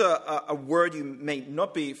here's a word you may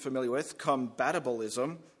not be familiar with: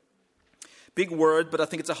 compatibilism. Big word, but I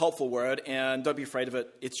think it's a helpful word, and don't be afraid of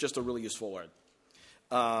it. It's just a really useful word.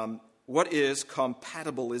 What is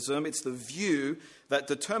compatibilism? It's the view that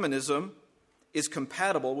determinism is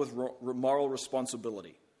compatible with moral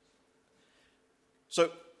responsibility. So,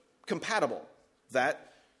 compatible,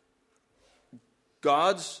 that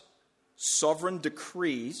God's sovereign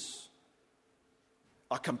decrees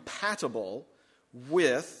are compatible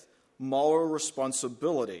with moral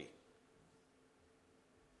responsibility.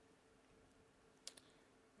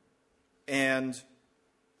 and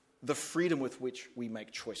the freedom with which we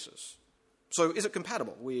make choices. So is it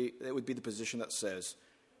compatible? It would be the position that says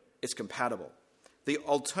it's compatible. The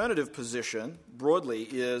alternative position, broadly,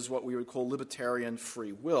 is what we would call libertarian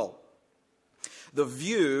free will. The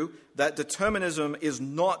view that determinism is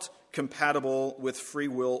not compatible with free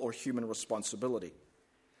will or human responsibility.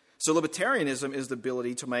 So libertarianism is the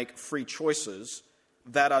ability to make free choices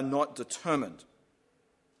that are not determined.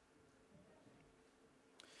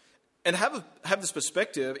 And have this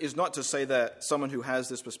perspective is not to say that someone who has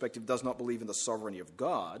this perspective does not believe in the sovereignty of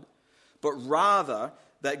God, but rather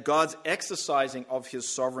that God's exercising of his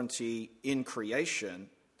sovereignty in creation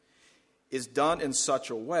is done in such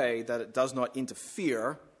a way that it does not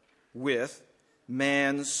interfere with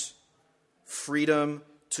man's freedom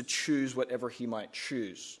to choose whatever he might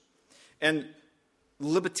choose. And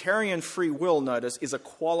libertarian free will, notice, is a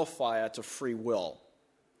qualifier to free will.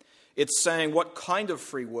 It's saying what kind of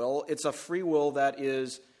free will? It's a free will that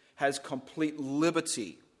has complete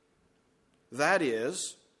liberty. That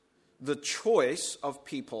is, the choice of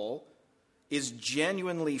people is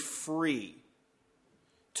genuinely free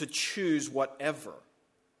to choose whatever,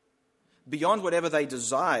 beyond whatever they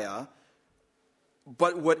desire,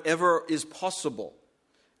 but whatever is possible.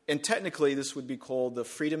 And technically, this would be called the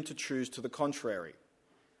freedom to choose to the contrary.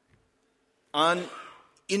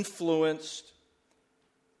 Uninfluenced,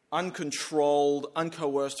 uncontrolled,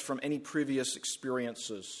 uncoerced from any previous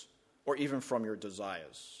experiences or even from your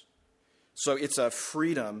desires. So it's a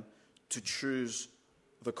freedom to choose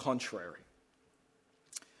the contrary.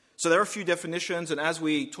 So there are a few definitions, and as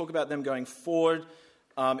we talk about them going forward,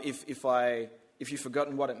 if you've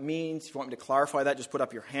forgotten what it means, if you want me to clarify that, just put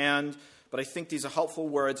up your hand. But I think these are helpful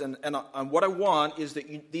words, and what I want is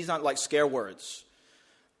that these aren't like scare words,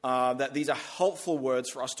 that these are helpful words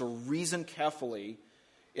for us to reason carefully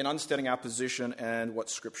in understanding our position and what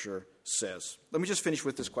Scripture says. Let me just finish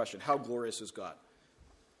with this question. How glorious is God?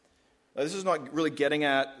 Now, this is not really getting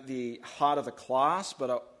at the heart of the class,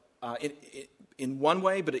 but in one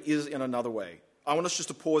way, but it is in another way. I want us just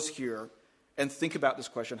to pause here and think about this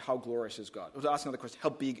question, how glorious is God? I was asking another question, how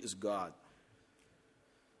big is God?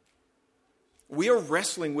 We are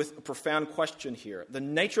wrestling with a profound question here, the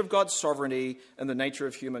nature of God's sovereignty and the nature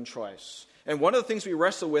of human choice. And one of the things we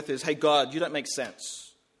wrestle with is, hey, God, you don't make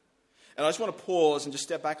sense. And I just want to pause and just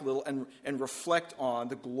step back a little and reflect on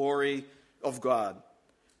the glory of God.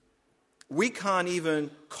 We can't even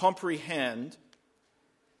comprehend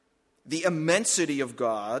the immensity of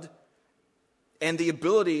God and the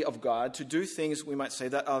ability of God to do things, we might say,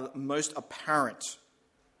 that are most apparent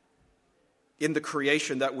in the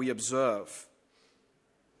creation that we observe.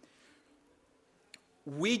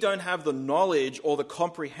 We don't have the knowledge or the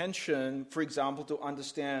comprehension, for example, to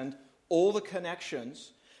understand all the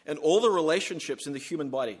connections and all the relationships in the human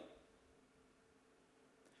body.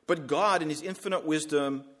 But God, in his infinite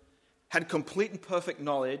wisdom, had complete and perfect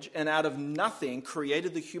knowledge, and out of nothing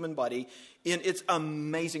created the human body in its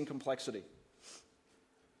amazing complexity.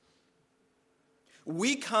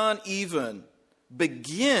 We can't even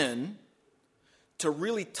begin to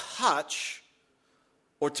really touch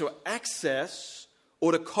or to access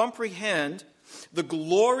or to comprehend the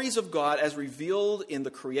glories of God as revealed in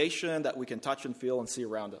the creation that we can touch and feel and see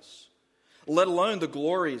around us, let alone the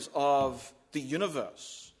glories of the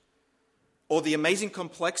universe or the amazing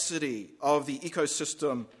complexity of the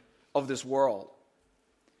ecosystem of this world.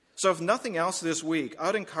 So if nothing else this week,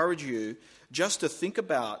 I'd encourage you just to think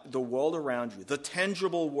about the world around you, the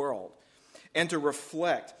tangible world, and to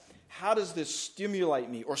reflect, how does this stimulate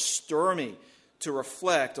me or stir me to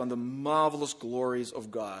reflect on the marvelous glories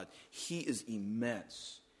of God? He is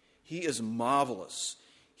immense. He is marvelous.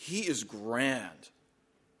 He is grand.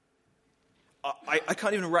 I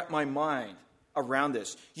can't even wrap my mind around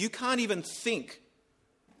this. You can't even think.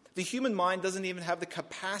 The human mind doesn't even have the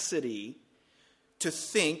capacity to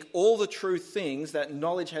think all the true things that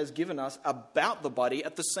knowledge has given us about the body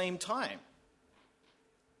at the same time.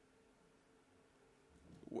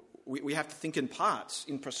 We have to think in parts,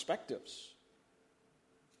 in perspectives.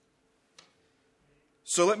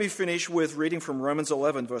 So let me finish with reading from Romans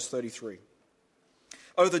 11, verse 33.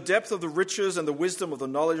 Oh, the depth of the riches and the wisdom of the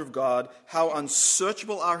knowledge of God, how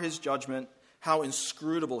unsearchable are his judgment, how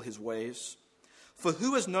inscrutable his ways. For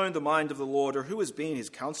who has known the mind of the Lord, or who has been his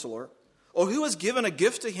counselor, or who has given a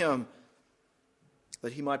gift to him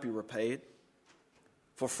that he might be repaid?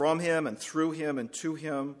 For from him and through him and to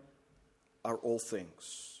him are all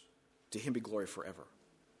things. To him be glory forever.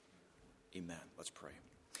 Amen. Let's pray.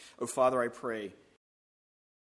 Oh, Father, I pray